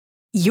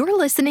You're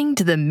listening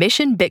to the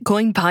Mission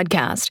Bitcoin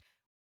podcast.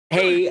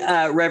 Hey,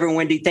 Reverend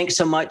Wendy, thanks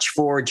so much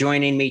for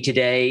joining me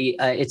today.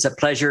 It's a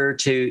pleasure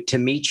to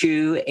meet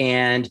you.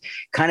 And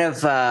kind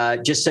of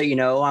just so you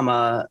know,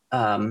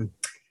 I'm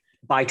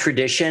by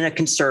tradition, a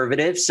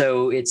conservative.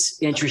 So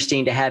it's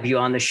interesting to have you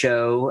on the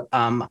show.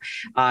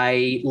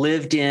 I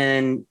lived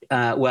in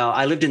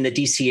the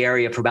DC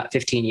area for about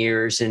 15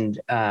 years, and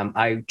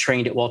I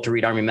trained at Walter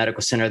Reed Army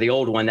Medical Center, the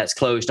old one that's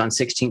closed on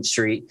 16th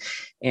Street.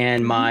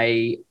 And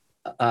my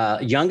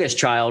youngest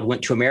child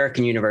went to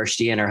American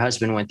University, and her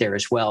husband went there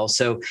as well.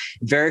 So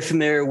very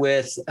familiar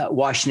with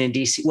Washington,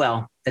 D.C.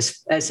 Well,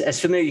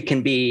 as familiar you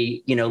can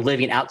be,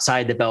 living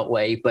outside the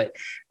Beltway, but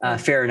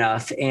fair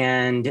enough.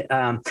 And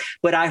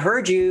but I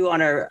heard you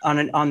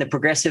on the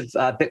Progressive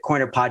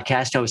Bitcoiner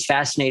podcast. I was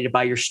fascinated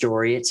by your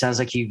story. It sounds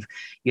like you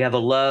have a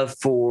love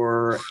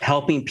for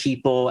helping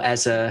people.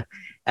 As a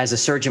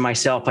surgeon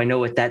myself, I know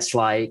what that's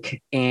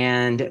like.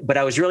 But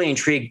I was really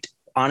intrigued,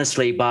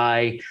 honestly,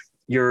 by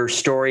your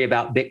story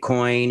about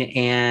Bitcoin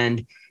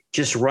and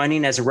just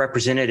running as a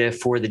representative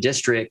for the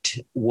district,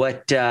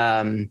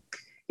 that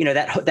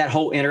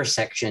whole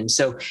intersection.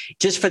 So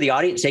just for the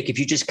audience sake, if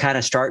you just kind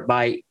of start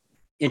by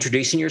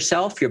introducing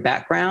yourself, your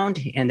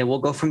background, and then we'll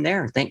go from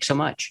there. Thanks so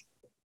much.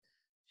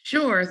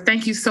 Sure.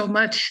 Thank you so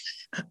much.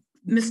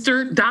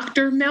 Mr.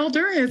 Dr.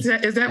 Melder, is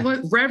that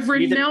what?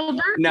 Reverend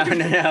Melder?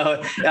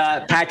 No.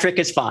 Patrick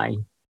is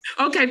fine.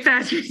 Okay,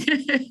 Patrick.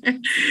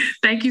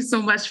 Thank you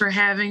so much for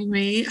having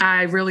me.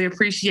 I really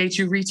appreciate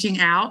you reaching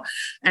out.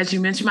 As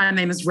you mentioned, my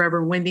name is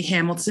Reverend Wendy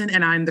Hamilton,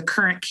 and I'm the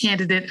current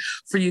candidate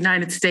for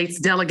United States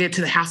delegate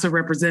to the House of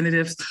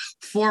Representatives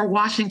for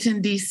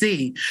Washington,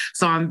 D.C.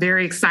 So I'm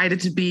very excited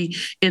to be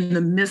in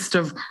the midst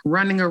of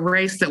running a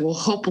race that will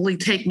hopefully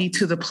take me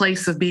to the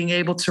place of being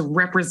able to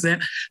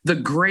represent the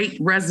great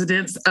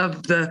residents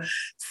of the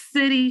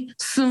city,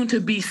 soon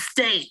to be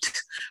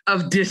state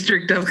of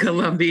District of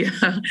Columbia.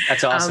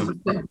 That's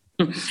awesome. So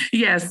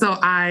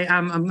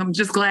I'm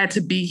just glad to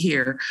be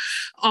here.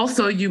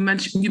 Also, you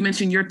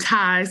mentioned your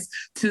ties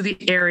to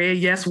the area.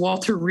 Yes,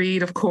 Walter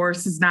Reed, of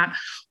course, is not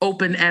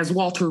open as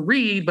Walter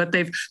Reed, but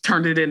they've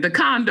turned it into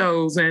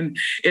condos, and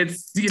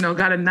it's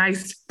got a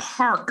nice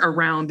park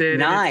around it.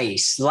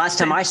 Nice. The last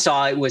time I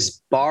saw it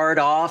was barred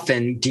off,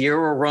 and deer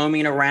were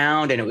roaming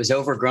around, and it was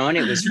overgrown.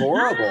 It was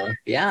horrible.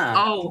 Yeah.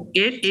 Oh,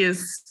 it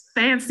is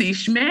fancy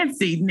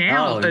schmancy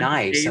now. Oh,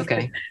 nice.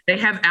 Okay. They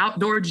have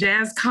outdoor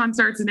jazz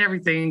concerts and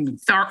everything,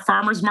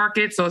 farmers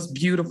market. So it's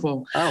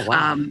beautiful. Oh,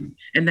 wow.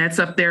 And that's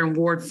up there in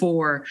Ward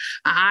 4.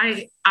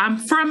 I'm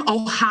from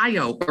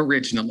Ohio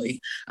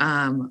originally.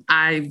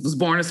 I was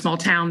born in a small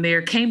town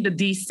there, came to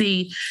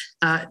DC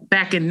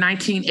back in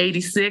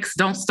 1986.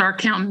 Don't start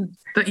counting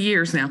the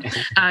years now,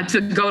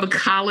 to go to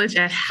college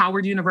at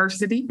Howard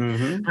University,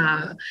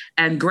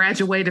 and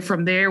graduated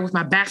from there with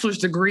my bachelor's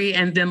degree.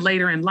 And then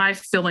later in life,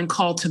 feeling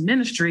called to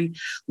ministry,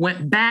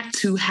 went back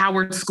to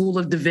Howard School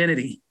of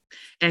Divinity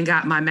and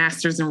got my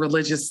master's in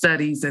religious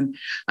studies, and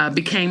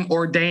became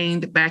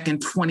ordained back in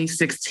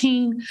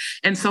 2016.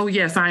 And so,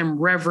 yes, I am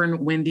Reverend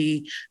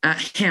Wendy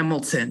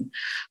Hamilton.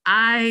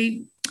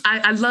 I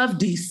love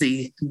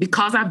DC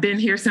because I've been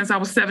here since I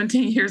was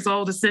 17 years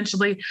old.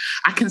 Essentially,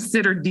 I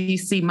consider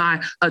DC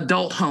my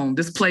adult home.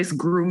 This place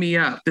grew me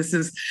up. This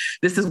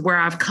is where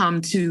I've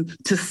come to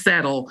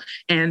settle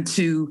and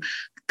to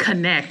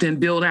connect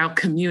and build out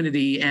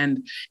community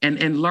and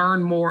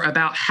learn more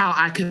about how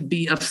I could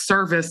be of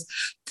service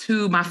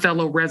to my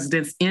fellow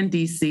residents in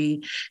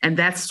DC. And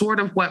that's sort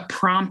of what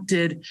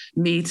prompted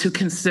me to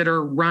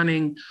consider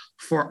running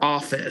for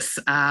office.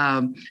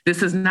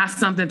 This is not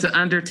something to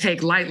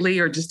undertake lightly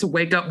or just to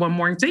wake up one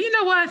morning and say, you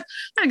know what,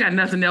 I ain't got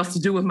nothing else to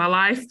do with my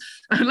life.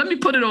 Let me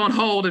put it on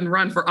hold and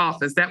run for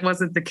office. That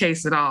wasn't the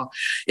case at all.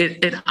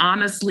 It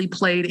honestly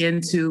played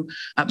into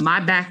my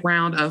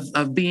background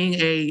of being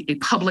a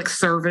public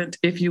servant,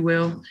 if you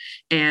will,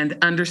 and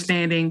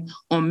understanding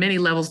on many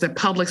levels that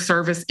public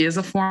service is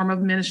a form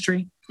of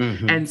ministry.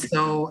 And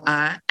so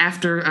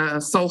after a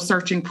soul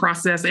searching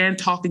process and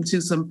talking to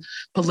some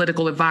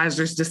political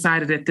advisors,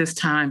 decided at this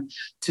time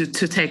to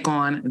take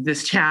on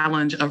this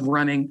challenge of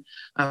running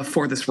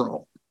for this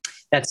role.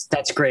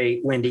 That's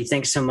great, Wendy.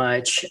 Thanks so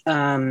much.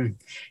 I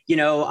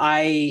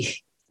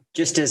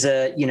just as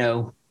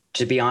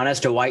to be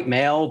honest, a white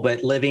male,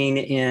 but living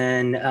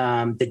in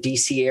the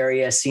DC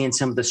area, seeing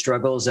some of the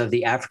struggles of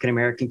the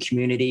African-American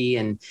community,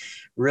 and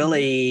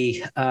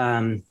really,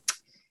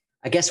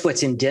 I guess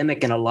what's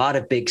endemic in a lot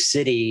of big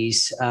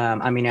cities. I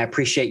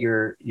appreciate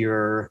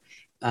your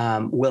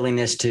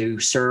willingness to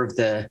serve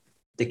the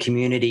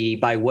community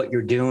by what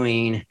you're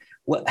doing.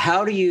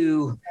 How do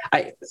you,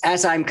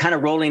 as I'm kind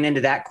of rolling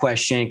into that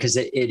question, because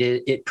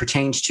it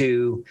pertains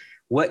to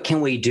what can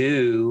we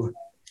do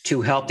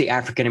to help the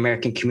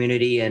African-American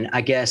community? And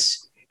I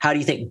guess, how do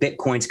you think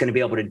Bitcoin's going to be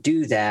able to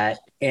do that?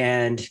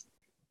 And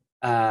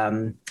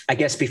I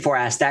guess before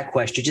I ask that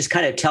question, just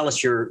kind of tell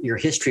us your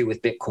history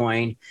with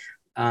Bitcoin,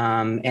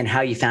 and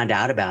how you found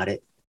out about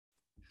it.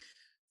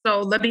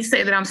 So let me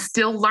say that I'm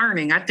still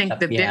learning. I think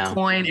that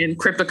Bitcoin and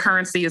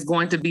cryptocurrency is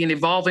going to be an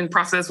evolving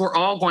process. We're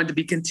all going to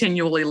be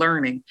continually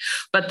learning.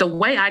 But the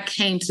way I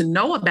came to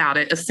know about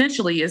it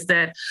essentially is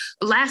that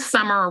last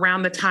summer,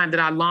 around the time that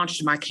I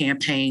launched my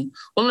campaign,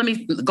 well, let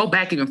me go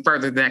back even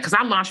further than that, because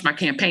I launched my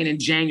campaign in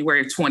January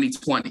of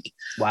 2020.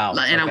 Wow.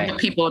 And I want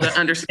people to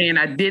understand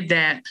I did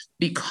that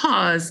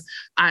because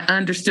I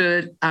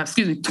understood,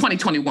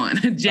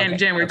 2021,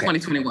 January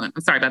 2021.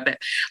 I'm sorry about that.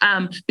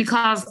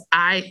 Because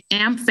I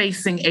am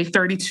facing a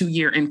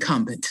 32-year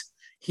incumbent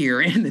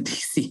here in the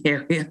DC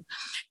area.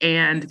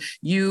 And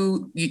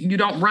you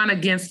don't run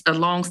against a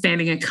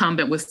longstanding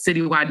incumbent with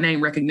citywide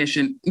name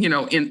recognition,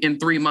 in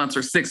 3 months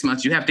or 6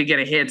 months. You have to get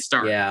a head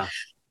start. Yeah.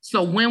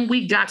 So when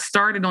we got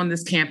started on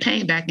this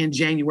campaign back in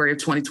January of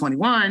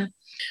 2021,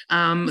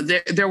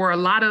 there were a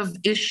lot of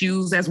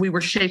issues as we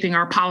were shaping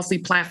our policy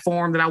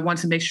platform that I want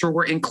to make sure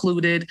were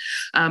included,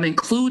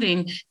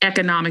 including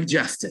economic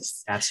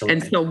justice.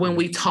 Absolutely. And so when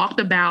we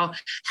talked about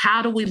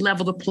how do we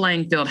level the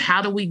playing field,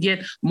 how do we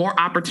get more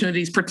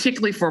opportunities,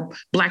 particularly for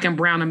Black and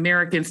Brown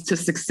Americans to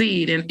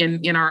succeed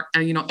in our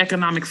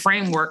economic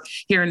framework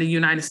here in the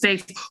United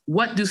States,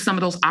 what do some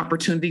of those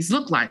opportunities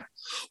look like?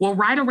 Well,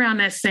 right around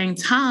that same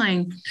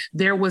time,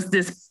 there was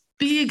this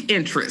big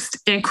interest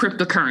in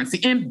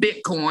cryptocurrency, in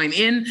Bitcoin,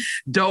 in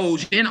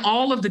Doge, in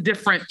all of the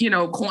different,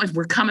 coins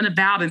were coming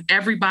about, and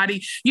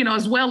everybody,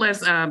 as well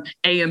as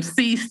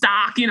AMC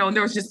stock, and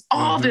there was just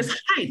all this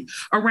hype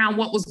around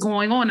what was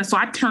going on. And so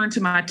I turned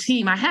to my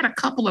team. I had a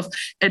couple of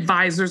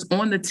advisors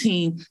on the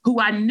team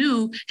who I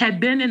knew had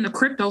been in the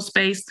crypto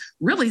space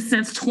really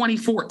since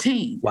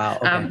 2014. Wow.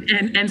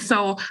 Okay. And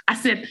so I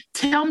said,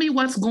 tell me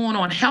what's going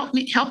on. Help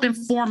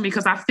inform me,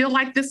 because I feel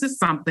like this is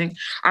something.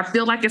 I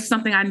feel like it's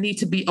something I need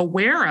to be aware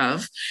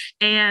of,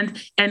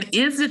 and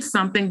is it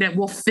something that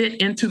will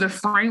fit into the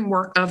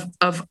framework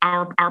of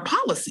our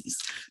policies?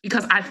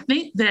 Because I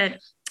think that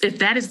if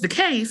that is the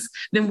case,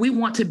 then we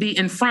want to be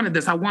in front of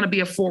this. I want to be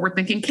a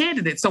forward-thinking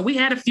candidate. So we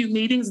had a few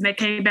meetings, and they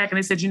came back and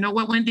they said, you know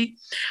what, Wendy,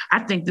 I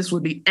think this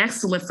would be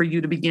excellent for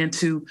you to begin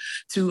to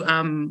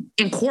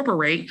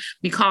incorporate,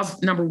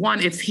 because number one,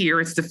 it's here,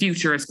 it's the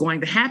future, it's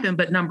going to happen.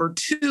 But number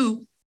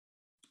two,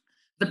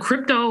 the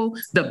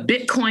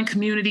Bitcoin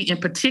community in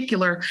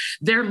particular,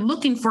 they're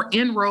looking for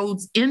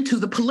inroads into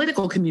the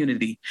political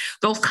community.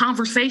 Those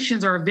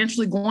conversations are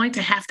eventually going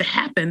to have to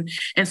happen.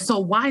 And so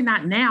why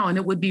not now? And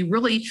it would be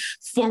really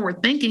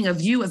forward thinking of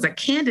you as a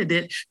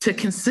candidate to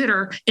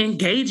consider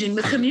engaging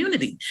the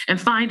community and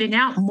finding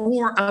out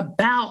more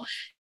about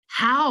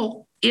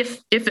how,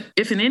 if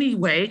in any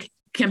way,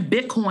 can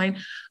Bitcoin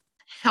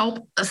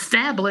help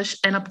establish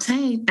and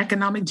obtain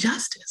economic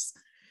justice.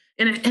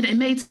 And it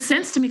made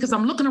sense to me because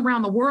I'm looking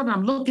around the world, and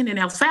I'm looking in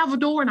El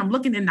Salvador, and I'm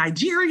looking in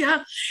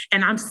Nigeria,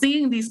 and I'm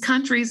seeing these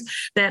countries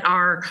that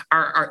are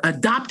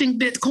adopting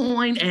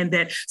Bitcoin, and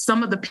that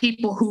some of the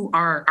people who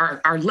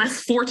are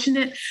less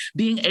fortunate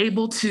being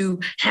able to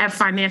have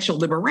financial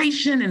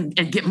liberation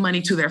and get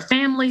money to their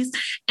families,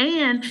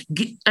 and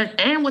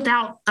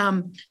without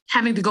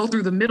having to go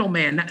through the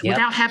middleman,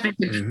 without having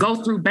to go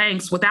through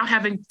banks, without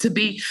having to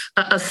be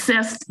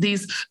assessed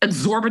these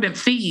exorbitant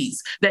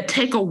fees that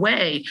take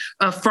away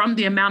from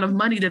the amount of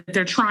money that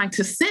they're trying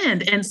to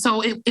send. And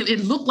so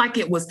it looked like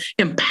it was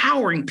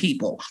empowering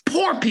people,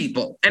 poor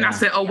people. And I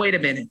said, oh, wait a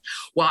minute.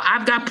 Well,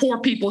 I've got poor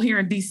people here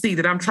in DC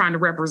that I'm trying to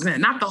represent,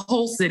 not the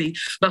whole city,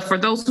 but for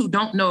those who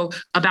don't know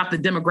about the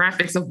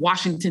demographics of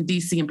Washington,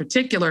 DC in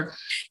particular,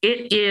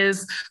 it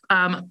is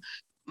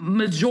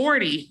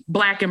majority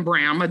Black and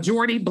brown,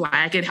 majority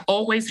Black. It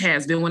always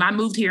has been. When I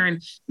moved here in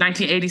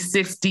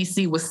 1986,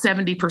 DC was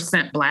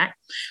 70% Black.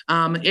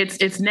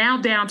 It's now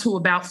down to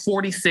about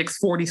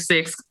 46,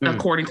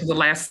 according to the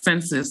last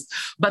census.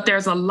 But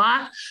there's a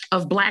lot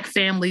of Black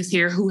families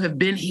here who have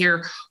been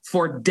here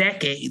for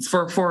decades,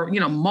 for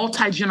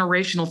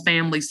multi-generational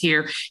families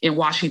here in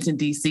Washington,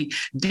 DC.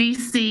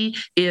 DC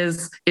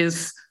is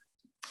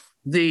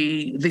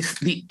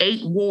the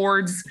 8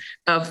 wards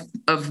of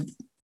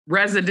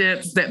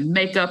residents that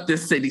make up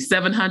this city,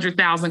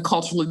 700,000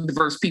 culturally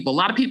diverse people. A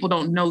lot of people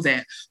don't know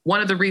that.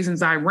 One of the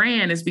reasons I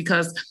ran is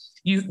because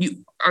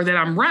that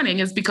I'm running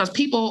is because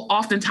people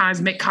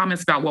oftentimes make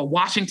comments about, well,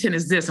 Washington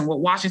is this and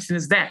what Washington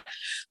is that.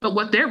 But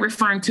what they're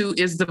referring to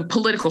is the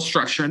political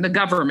structure and the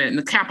government and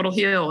the Capitol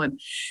Hill. And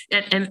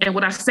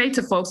what I say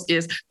to folks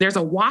is there's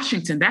a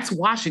Washington, that's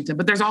Washington,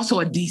 but there's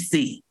also a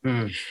DC.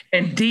 And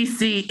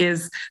DC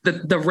is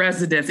the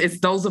residents.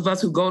 It's those of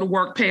us who go to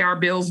work, pay our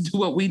bills, do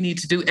what we need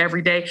to do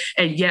every day,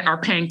 and yet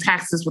are paying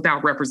taxes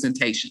without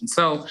representation.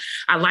 So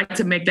I like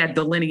to make that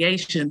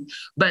delineation.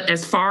 But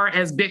as far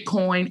as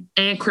Bitcoin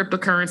and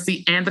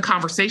cryptocurrency and the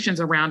conversations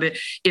around it,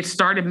 it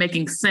started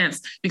making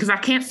sense because I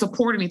can't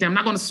support anything. I'm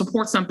not going to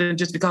support something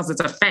just because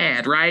it's a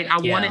fad, right? I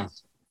want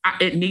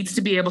it needs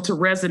to be able to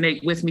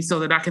resonate with me so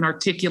that I can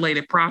articulate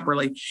it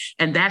properly.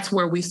 And that's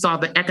where we saw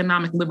the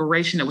economic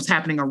liberation that was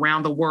happening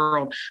around the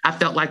world. I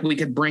felt like we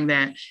could bring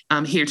that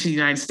here to the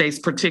United States,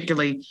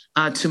 particularly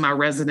to my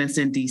residents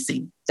in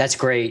DC. That's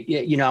great.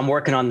 I'm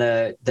working on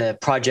the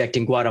project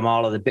in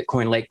Guatemala, the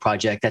Bitcoin Lake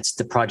project. That's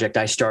the project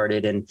I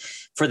started. And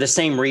for the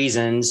same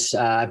reasons,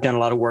 I've done a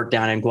lot of work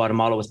down in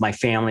Guatemala with my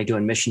family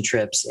doing mission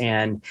trips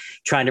and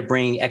trying to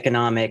bring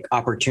economic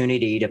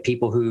opportunity to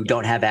people who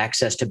don't have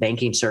access to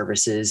banking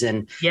services.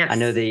 And I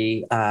know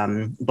the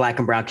Black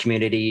and Brown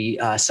community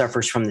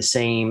suffers from the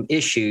same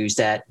issues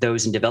that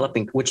those in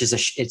developing, which is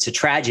it's a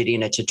tragedy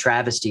and it's a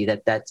travesty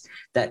that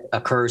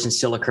occurs and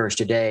still occurs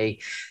today.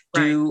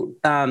 When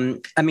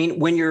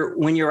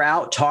you're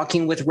out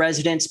talking with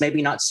residents,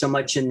 maybe not so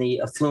much in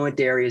the affluent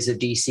areas of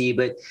DC,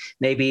 but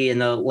maybe in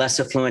the less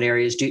affluent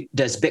areas,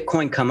 does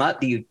Bitcoin come up?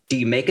 Do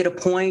you make it a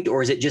point,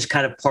 or is it just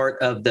kind of part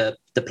of the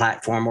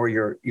platform or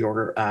your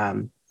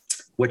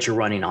what you're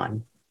running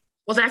on?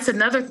 Well, that's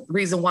another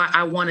reason why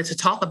I wanted to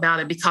talk about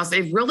it, because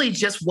it really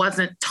just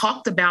wasn't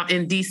talked about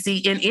in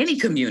DC in any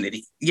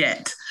community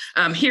yet.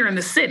 Here in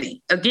the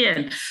city,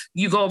 again,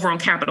 you go over on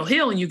Capitol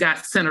Hill and you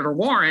got Senator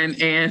Warren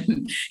and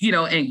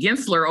and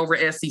Gensler over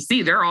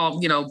SEC. They're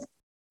all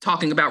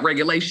talking about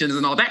regulations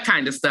and all that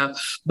kind of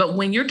stuff. But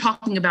when you're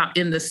talking about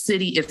in the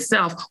city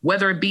itself,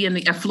 whether it be in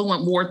the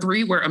affluent Ward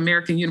 3, where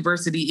American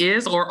University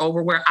is, or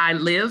over where I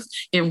live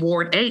in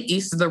Ward 8,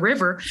 east of the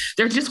river,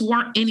 there just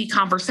weren't any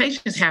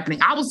conversations happening.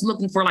 I was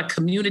looking for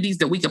communities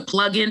that we could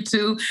plug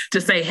into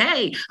to say,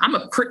 hey, I'm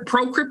a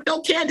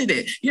pro-crypto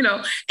candidate,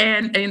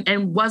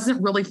 and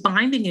wasn't really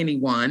finding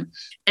anyone.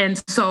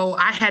 And so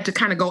I had to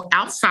kind of go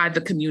outside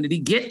the community,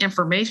 get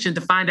information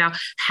to find out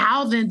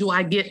how then do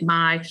I get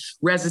my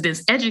residents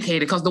educated.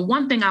 Because the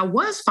one thing I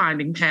was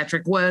finding,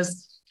 Patrick,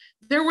 was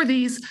there were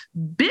these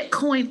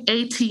Bitcoin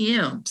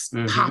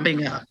ATMs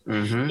popping up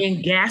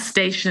in gas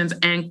stations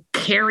and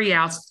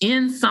carryouts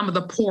in some of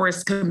the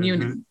poorest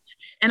communities.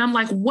 And I'm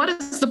like, what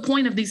is the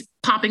point of these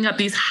popping up,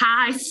 these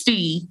high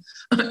fee,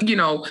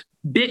 Bitcoin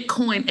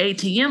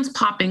ATMs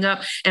popping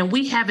up, and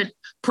we haven't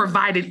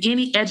provided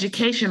any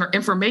education or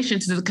information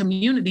to the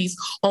communities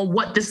on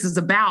what this is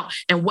about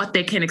and what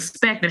they can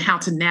expect and how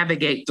to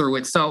navigate through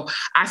it. So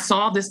I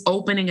saw this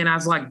opening and I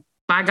was like,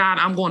 by God,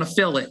 I'm going to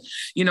fill it.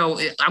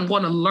 I'm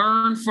going to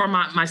learn for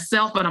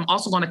myself, but I'm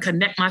also going to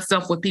connect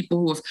myself with people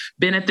who have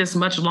been at this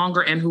much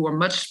longer and who are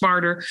much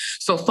smarter.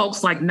 So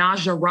folks like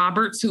Naja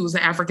Roberts, who's an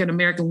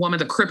African-American woman,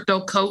 the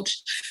crypto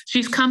coach,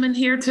 she's coming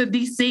here to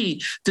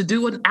DC to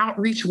do an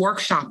outreach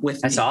workshop with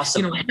me. That's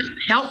awesome.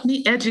 Help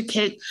me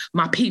educate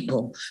my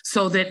people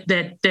so that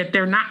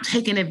they're not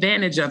taken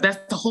advantage of. That's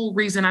the whole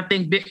reason I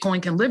think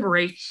Bitcoin can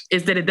liberate,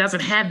 is that it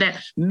doesn't have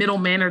that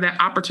middleman or that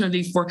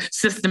opportunity for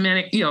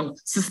systemic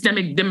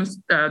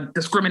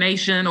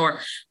discrimination or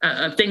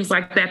things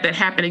like that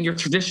happen in your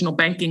traditional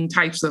banking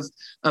types of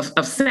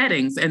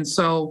settings. And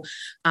so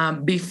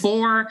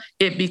before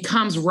it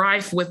becomes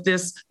rife with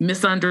this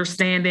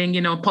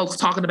misunderstanding, folks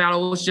talking about,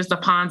 oh, it's just a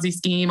Ponzi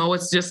scheme, oh,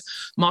 it's just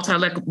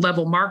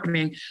multi-level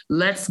marketing.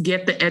 Let's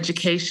get the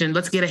education.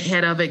 Let's get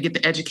ahead of it, get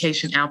the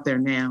education out there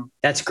now.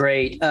 That's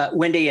great.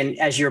 Wendy, and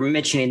as you're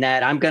mentioning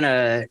that, I'm going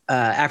to,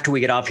 after we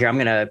get off here, I'm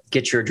going to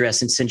get your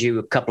address and send you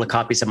a couple of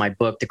copies of my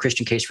book, The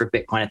Christian Case for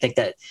Bitcoin. I think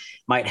that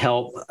might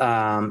help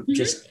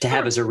just to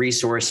have as a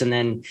resource. And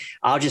then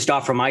I'll just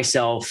offer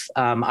myself,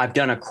 I've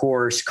done a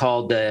course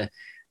called the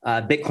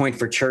Bitcoin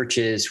for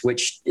Churches,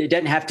 which it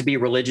doesn't have to be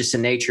religious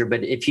in nature,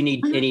 but if you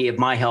need any of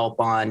my help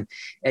on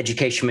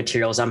education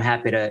materials, I'm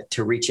happy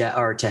to reach out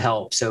or to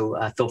help. So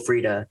feel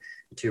free to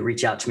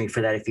reach out to me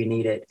for that if you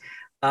need it.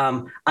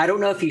 I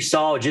don't know if you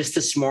saw just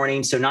this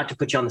morning, so not to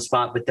put you on the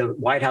spot, but the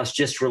White House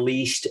just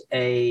released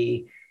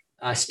a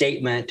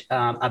statement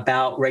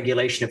about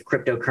regulation of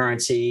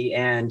cryptocurrency.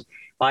 And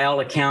by all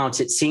accounts,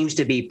 it seems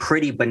to be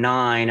pretty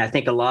benign. I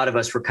think a lot of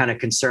us were kind of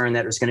concerned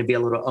that it was going to be a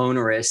little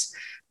onerous,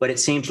 but it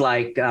seems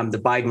like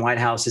the Biden White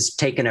House has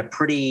taken a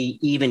pretty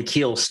even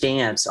keel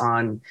stance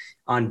on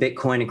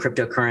Bitcoin and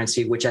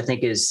cryptocurrency, which I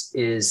think is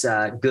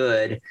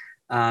good.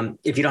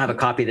 If you don't have a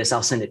copy of this,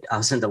 I'll send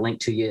the link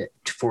to you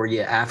for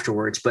you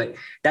afterwards, but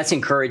that's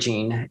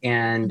encouraging.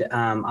 And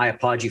I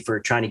applaud you for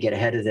trying to get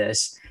ahead of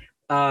this.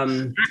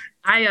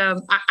 I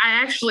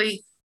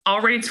actually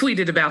already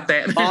tweeted about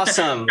that.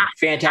 Awesome.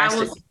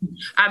 Fantastic.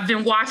 I've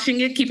been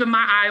watching it, keeping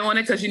my eye on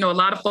it, because, a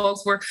lot of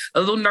folks were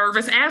a little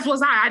nervous, as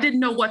was I. I didn't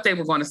know what they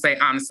were going to say,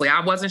 honestly. I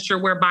wasn't sure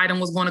where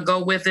Biden was going to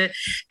go with it.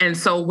 And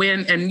so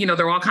there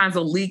were all kinds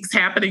of leaks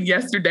happening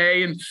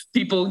yesterday and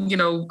people,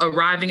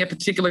 arriving at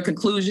particular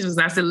conclusions.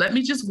 And I said, let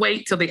me just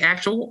wait till the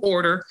actual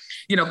order,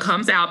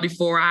 comes out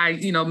before I,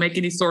 make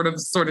any sort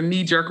of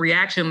knee-jerk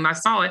reaction. And I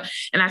saw it.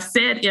 And I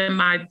said in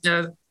my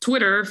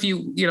Twitter, if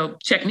you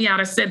check me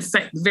out, I said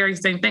the very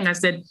same thing. I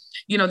said,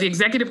 the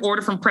executive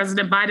order from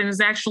President Biden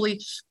is actually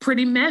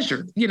pretty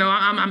measured.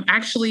 I'm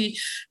actually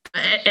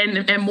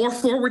and more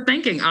forward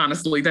thinking,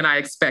 honestly, than I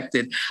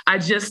expected. I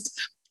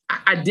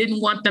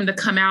didn't want them to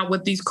come out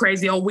with these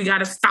crazy, oh, we got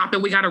to stop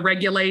it, we got to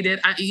regulate it.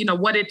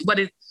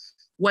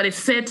 What it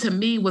said to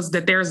me was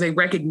that there's a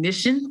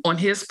recognition on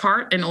his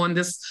part and on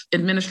this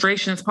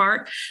administration's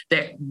part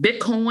that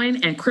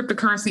Bitcoin and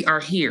cryptocurrency are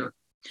here.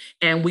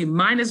 And we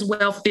might as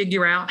well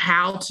figure out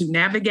how to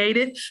navigate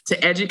it,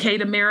 to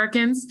educate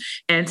Americans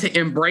and to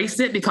embrace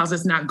it because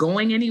it's not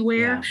going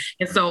anywhere. Yeah.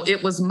 And so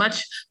it was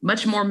much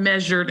more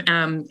measured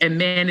and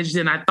managed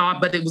than I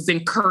thought, but it was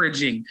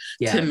encouraging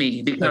to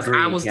me because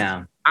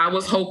I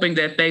was hoping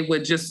that they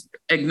would just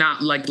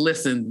acknowledge, like,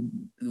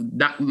 listen,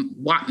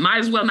 might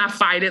as well not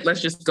fight it.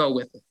 Let's just go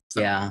with it. So.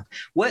 Yeah.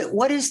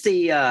 What is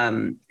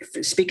the,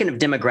 speaking of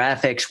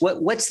demographics,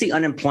 what's the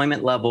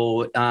unemployment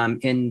level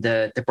in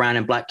the brown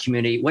and Black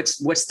community?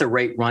 What's the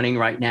rate running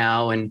right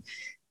now? And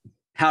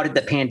how did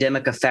the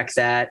pandemic affect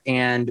that?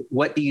 And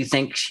what do you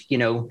think,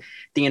 the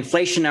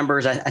inflation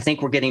numbers, I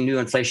think we're getting new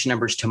inflation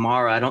numbers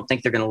tomorrow. I don't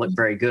think they're going to look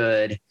very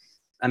good.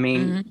 I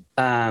mean,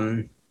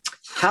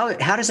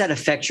 how does that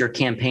affect your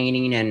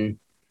campaigning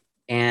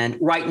and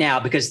right now,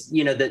 because,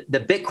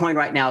 the Bitcoin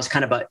right now is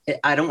kind of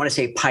I don't want to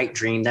say pipe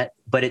dream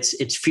but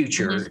it's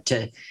future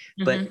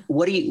but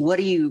what are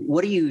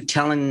you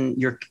telling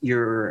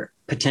your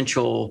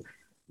potential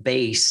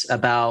base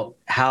about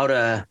how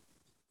to,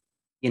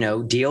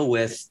 deal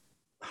with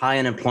high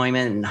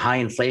unemployment and high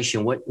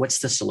inflation? What's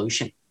the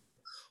solution?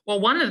 Well,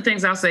 one of the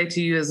things I'll say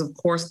to you is, of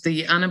course,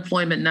 the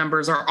unemployment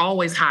numbers are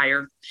always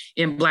higher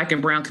in Black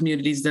and brown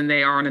communities than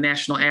they are on a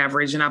national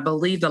average. And I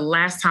believe the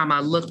last time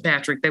I looked,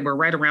 Patrick, they were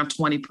right around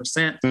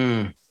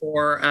 20%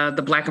 for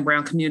the Black and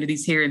brown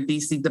communities here in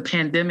DC. The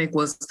pandemic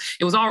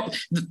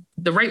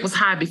the rate was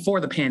high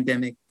before the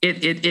pandemic.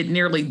 It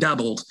nearly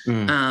doubled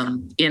in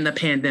the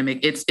pandemic.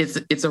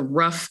 It's a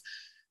rough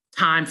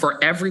time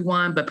for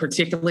everyone, but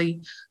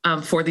particularly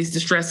for these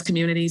distressed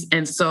communities.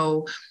 And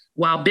so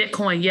while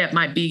Bitcoin yet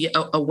might be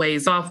a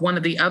ways off, one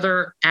of the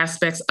other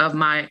aspects of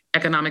my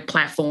economic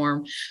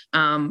platform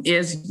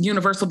is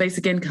universal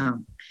basic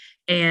income.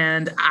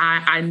 And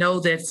I know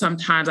that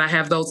sometimes I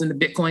have those in the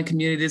Bitcoin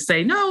community that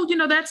say, no,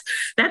 that's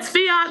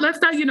fiat. Let's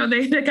not,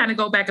 they kind of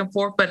go back and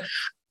forth. But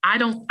I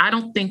don't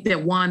think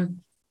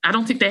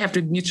they have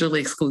to be mutually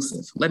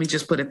exclusive. Let me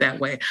just put it that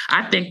way.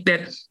 I think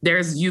that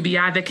there's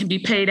UBI that can be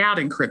paid out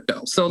in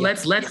crypto. So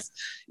let's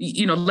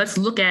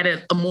look at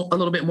it a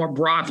little bit more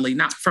broadly,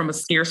 not from a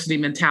scarcity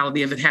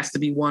mentality of it has to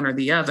be one or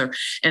the other.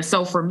 And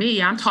so for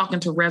me, I'm talking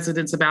to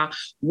residents about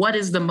what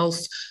is the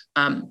most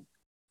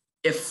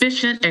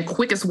efficient and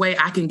quickest way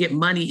I can get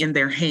money in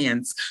their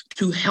hands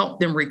to help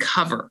them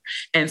recover.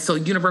 And so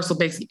universal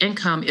basic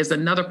income is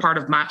another part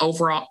of my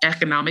overall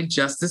economic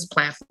justice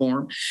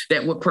platform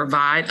that would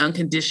provide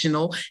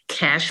unconditional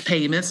cash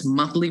payments,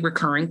 monthly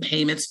recurring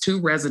payments to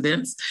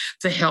residents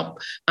to help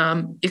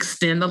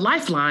extend the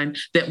lifeline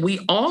that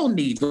we all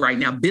need right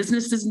now.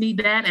 Businesses need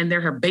that, and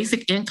there are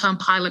basic income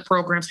pilot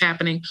programs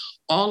happening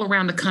all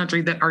around the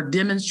country that are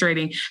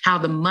demonstrating how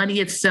the money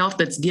itself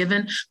that's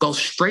given goes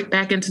straight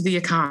back into the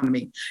economy.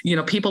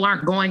 People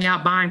aren't going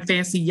out buying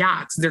fancy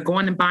yachts. They're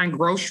going and buying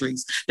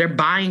groceries. They're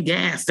buying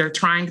gas. They're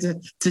trying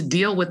to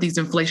deal with these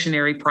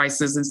inflationary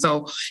prices. And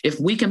so if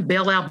we can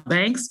bail out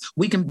banks,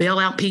 we can bail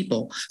out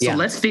people. So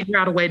let's figure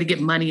out a way to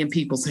get money in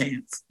people's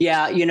hands.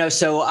 Yeah.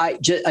 So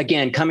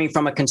again, coming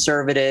from a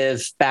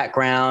conservative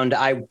background,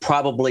 I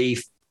probably,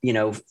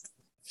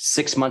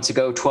 6 months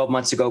ago, 12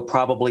 months ago,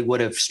 probably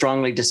would have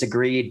strongly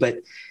disagreed. But,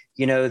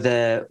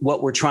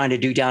 what we're trying to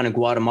do down in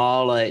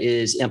Guatemala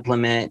is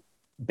implement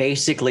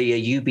basically a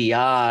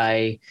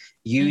UBI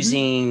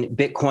using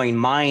Bitcoin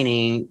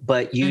mining,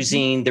 but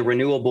using the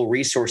renewable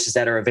resources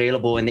that are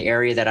available in the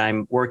area that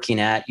I'm working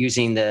at,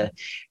 using the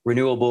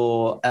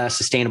renewable,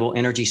 sustainable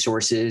energy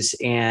sources.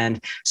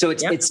 And so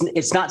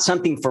it's not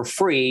something for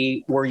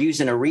free. We're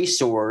using a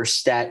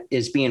resource that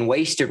is being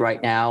wasted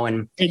right now.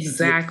 And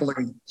exactly.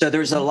 So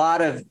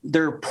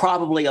there are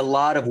probably a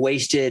lot of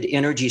wasted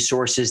energy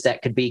sources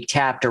that could be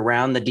tapped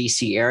around the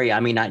DC area. I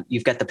mean,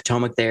 you've got the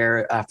Potomac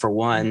there for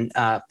one,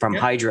 from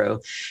hydro.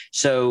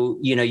 So,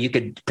 you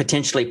could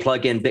potentially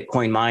plug in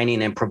Bitcoin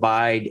mining and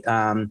provide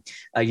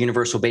a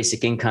universal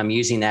basic income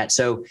using that.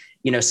 So,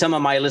 some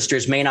of my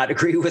listeners may not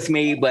agree with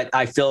me, but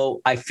I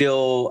feel like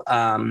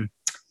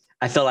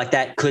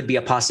that could be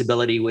a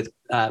possibility with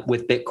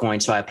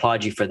Bitcoin. So I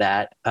applaud you for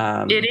that.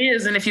 It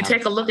is. And if you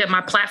take a look at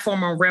my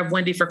platform on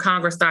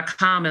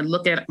RevWendyForCongress.com and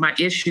look at my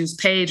issues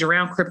page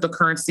around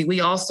cryptocurrency, we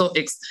also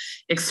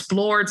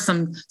explored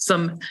some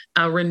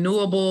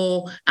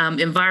renewable,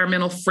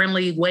 environmental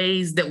friendly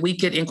ways that we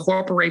could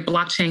incorporate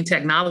blockchain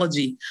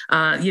technology,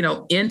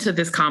 into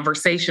this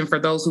conversation for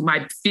those who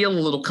might feel a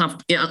little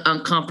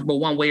uncomfortable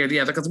one way or the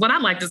other. Because what I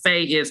like to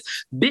say is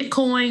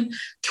Bitcoin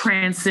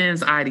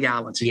transcends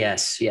ideology.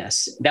 Yes.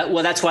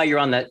 That's why you're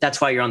on the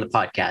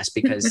podcast,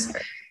 because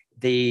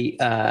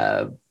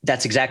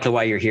that's exactly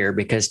why you're here,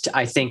 because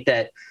I think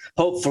that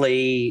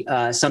hopefully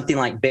something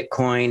like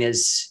Bitcoin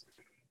is,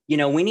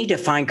 we need to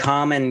find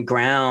common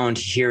ground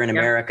here in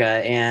America.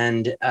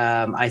 And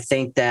I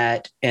think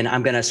that, and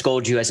I'm going to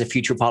scold you as a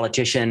future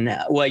politician.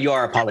 Well, you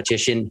are a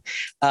politician.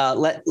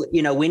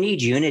 We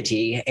need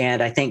unity.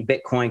 And I think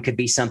Bitcoin could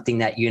be something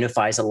that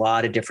unifies a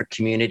lot of different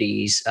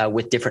communities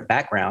with different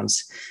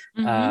backgrounds.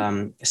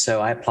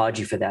 So I applaud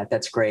you for that.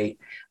 That's great.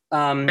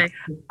 Thank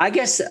you. I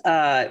guess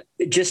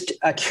just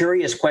a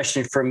curious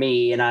question for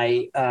me, and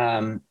I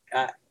know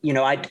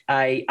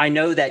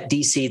that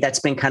DC, that's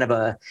been kind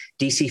of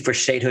DC for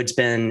statehood's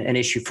been an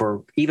issue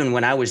for even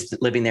when I was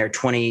living there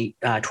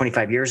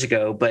 25 years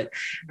ago. But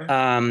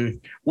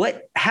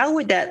how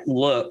would that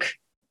look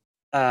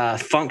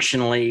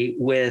functionally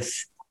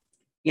with,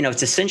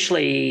 it's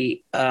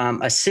essentially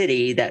a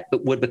city that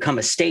would become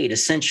a state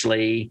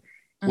essentially.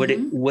 How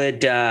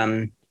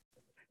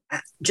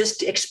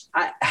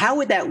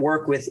would that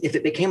work with, if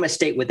it became a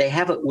state, would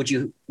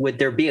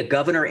there be a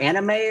governor and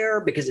a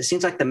mayor? Because it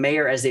seems like the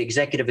mayor as the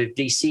executive of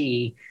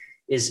DC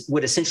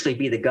would essentially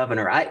be the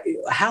governor.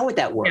 How would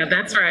that work? Yeah,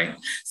 that's right.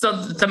 So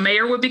the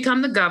mayor would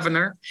become the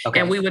governor,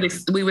 and we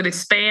would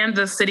expand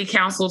the city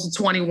council to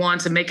 21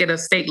 to make it a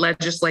state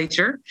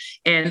legislature,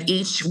 and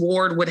each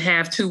ward would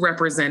have 2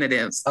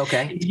 representatives.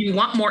 Okay. If you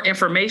want more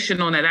information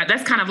on that,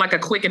 that's kind of like a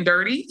quick and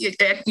dirty,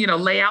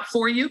 layout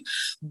for you.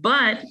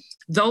 But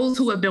those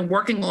who have been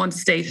working on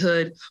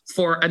statehood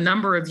for a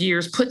number of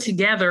years put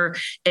together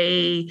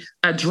a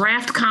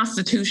draft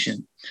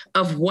constitution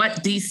of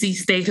what DC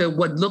statehood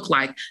would look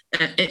like.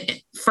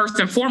 First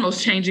and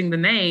foremost, changing the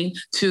name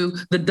to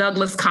the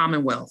Douglas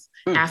Commonwealth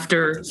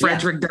after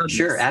Frederick Douglass.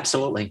 Sure,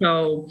 absolutely.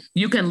 So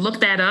you can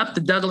look that up,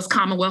 the Douglas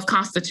Commonwealth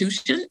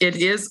Constitution. It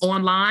is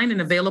online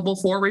and available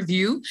for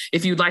review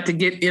if you'd like to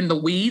get in the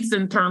weeds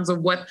in terms of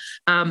what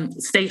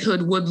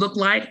statehood would look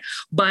like.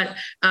 But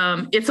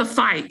it's a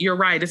fight. You're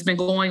right. It's been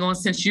going on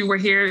since you were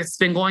here. It's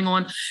been going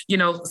on,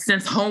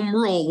 since home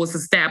rule was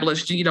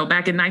established,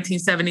 back in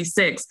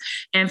 1976.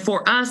 And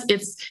for us,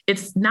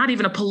 it's not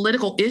even a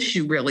political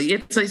issue, really.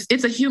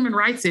 It's a human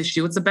rights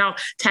issue. It's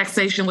about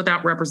taxation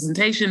without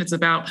representation. It's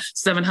about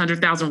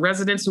 700,000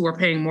 residents who are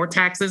paying more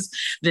taxes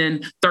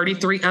than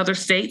 33 other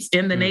states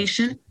in the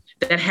nation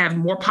that have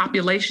more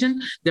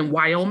population than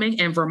Wyoming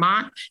and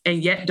Vermont,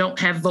 and yet don't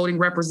have voting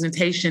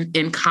representation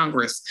in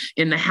Congress,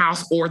 in the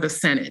House or the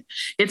Senate.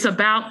 It's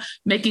about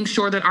making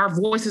sure that our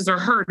voices are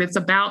heard. It's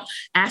about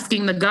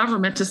asking the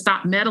government to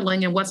stop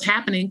meddling in what's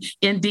happening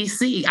in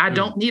DC. I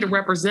don't need a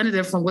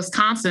representative from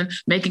Wisconsin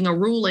making a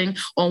ruling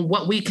on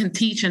what we can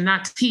teach and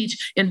not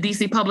teach in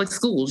DC public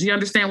schools. You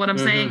understand what I'm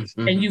saying?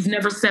 And you've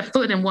never set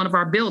foot in one of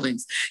our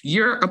buildings.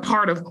 You're a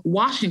part of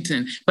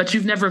Washington, but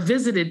you've never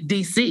visited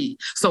DC.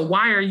 So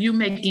why are you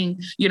making,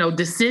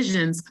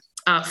 decisions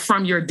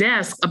from your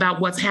desk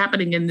about what's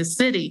happening in the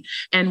city?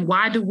 And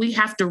why do we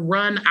have to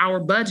run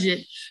our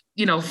budget,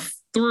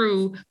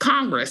 through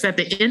Congress? At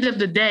the end of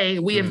the day,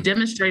 we have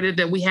demonstrated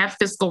that we have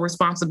fiscal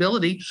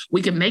responsibility.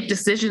 We can make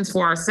decisions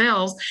for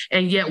ourselves,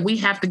 and yet we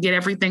have to get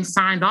everything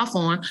signed off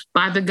on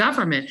by the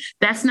government.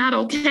 That's not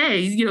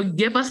okay.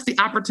 Give us the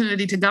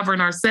opportunity to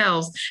govern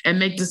ourselves and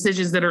make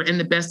decisions that are in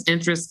the best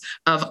interest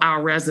of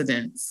our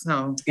residents.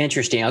 So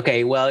interesting.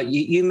 Okay. Well,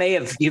 you may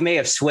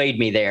have swayed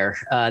me there.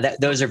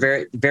 Those are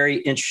very, very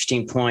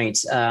interesting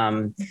points.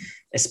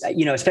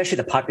 Especially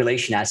the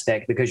population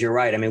aspect, because you're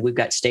right. I mean, we've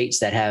got states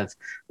that have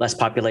less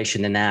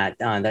population than that.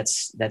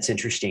 That's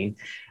interesting.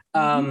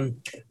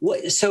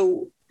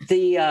 So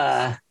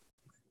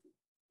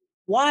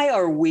why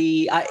are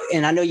we?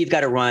 And I know you've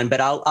got to run,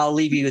 but I'll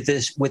leave you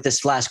with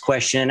this last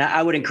question.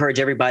 I would encourage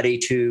everybody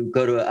to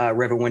go to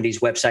Reverend Wendy's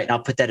website, and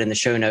I'll put that in the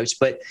show notes.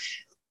 But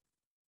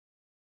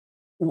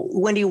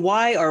Wendy,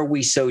 why are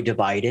we so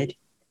divided?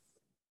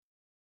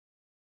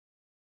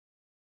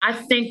 I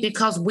think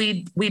because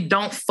we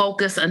don't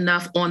focus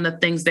enough on the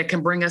things that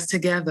can bring us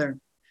together.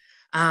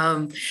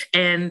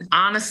 And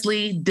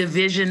honestly,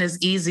 division is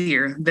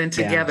easier than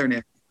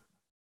togetherness.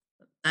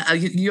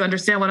 You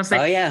understand what I'm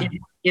saying? Oh, yeah.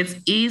 It's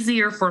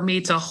easier for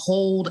me to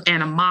hold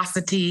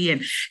animosity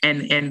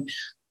and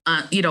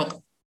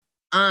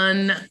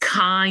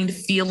unkind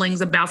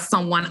feelings about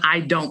someone I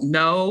don't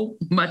know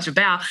much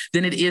about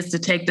than it is to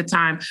take the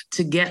time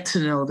to get to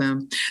know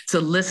them,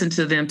 to listen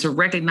to them, to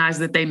recognize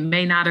that they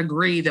may not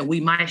agree, that we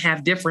might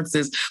have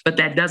differences, but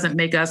that doesn't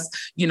make us,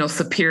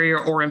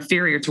 superior or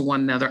inferior to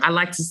one another. I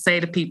like to say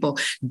to people,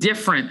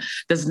 different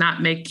does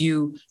not make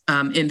you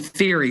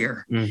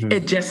inferior.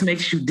 It just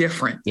makes you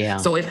different. Yeah.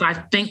 So if I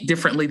think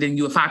differently than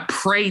you, if I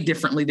pray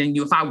differently than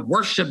you, if I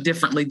worship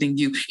differently than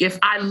you, if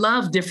I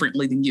love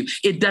differently than you,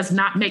 it does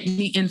not make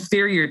me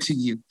inferior to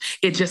you.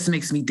 It just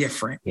makes me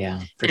different.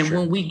 Yeah. And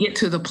when we get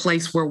to the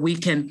place where we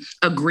can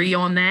agree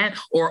on that,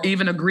 or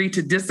even agree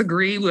to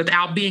disagree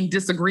without being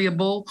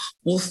disagreeable,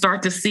 we'll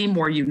start to see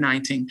more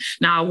uniting.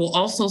 Now, I will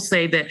also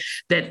say that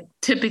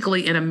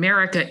typically in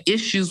America,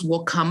 issues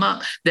will come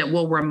up that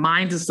will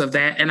remind us of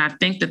that. And I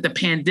think that the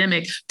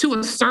pandemic, to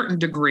a certain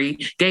degree,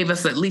 gave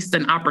us at least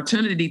an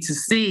opportunity to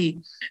see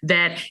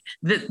that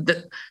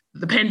the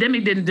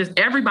pandemic didn't just,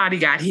 everybody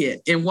got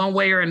hit in one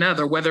way or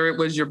another, whether it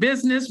was your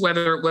business,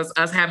 whether it was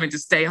us having to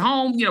stay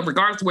home,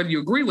 regardless of whether you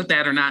agree with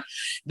that or not.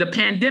 The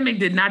pandemic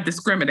did not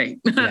discriminate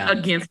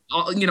against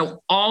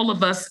all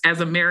of us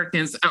as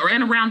Americans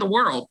and around the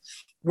world.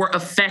 were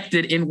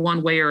affected in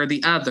one way or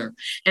the other.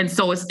 And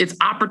so it's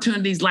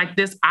opportunities like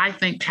this, I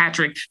think,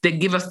 Patrick, that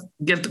give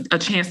a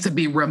chance to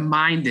be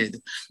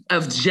reminded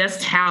of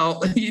just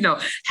how,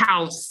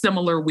 how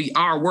similar we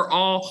are. We're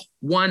all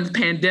one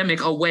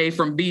pandemic away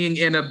from being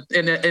in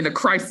a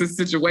crisis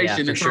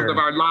situation in terms of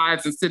our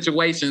lives and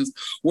situations.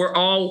 We're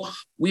all,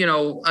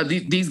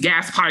 these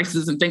gas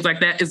prices and things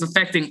like that is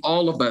affecting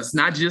all of us,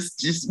 not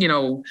just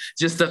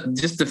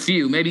a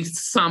few, maybe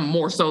some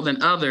more so than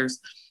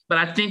others. But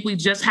I think we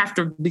just have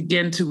to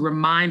begin to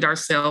remind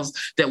ourselves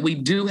that we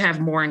do have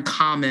more in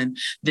common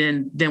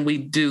than we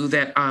do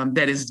that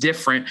is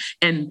different,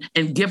 and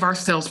give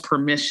ourselves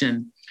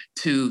permission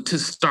to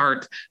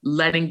start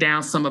letting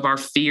down some of our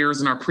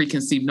fears and our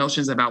preconceived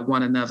notions about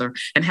one another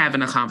and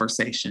having a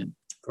conversation.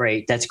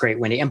 Great. That's great,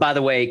 Wendy. And by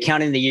the way,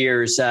 counting the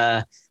years,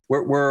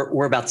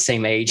 we're about the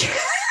same age.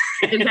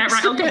 Is that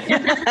right? Okay.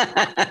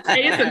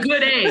 Hey, it's a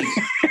good age.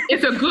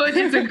 It's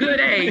a good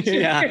age.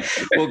 Yeah.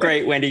 Well,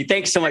 great, Wendy.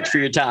 Thanks so much for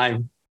your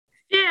time.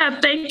 Yeah,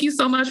 thank you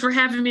so much for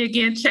having me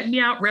again. Check me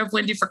out,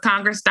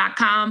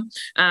 RevWendyForCongress.com.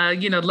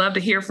 Love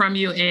to hear from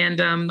you.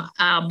 And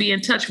I'll be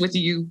in touch with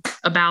you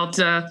about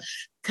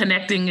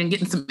connecting and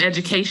getting some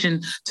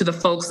education to the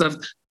folks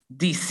of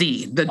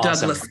DC, the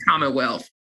Awesome. Douglas Commonwealth.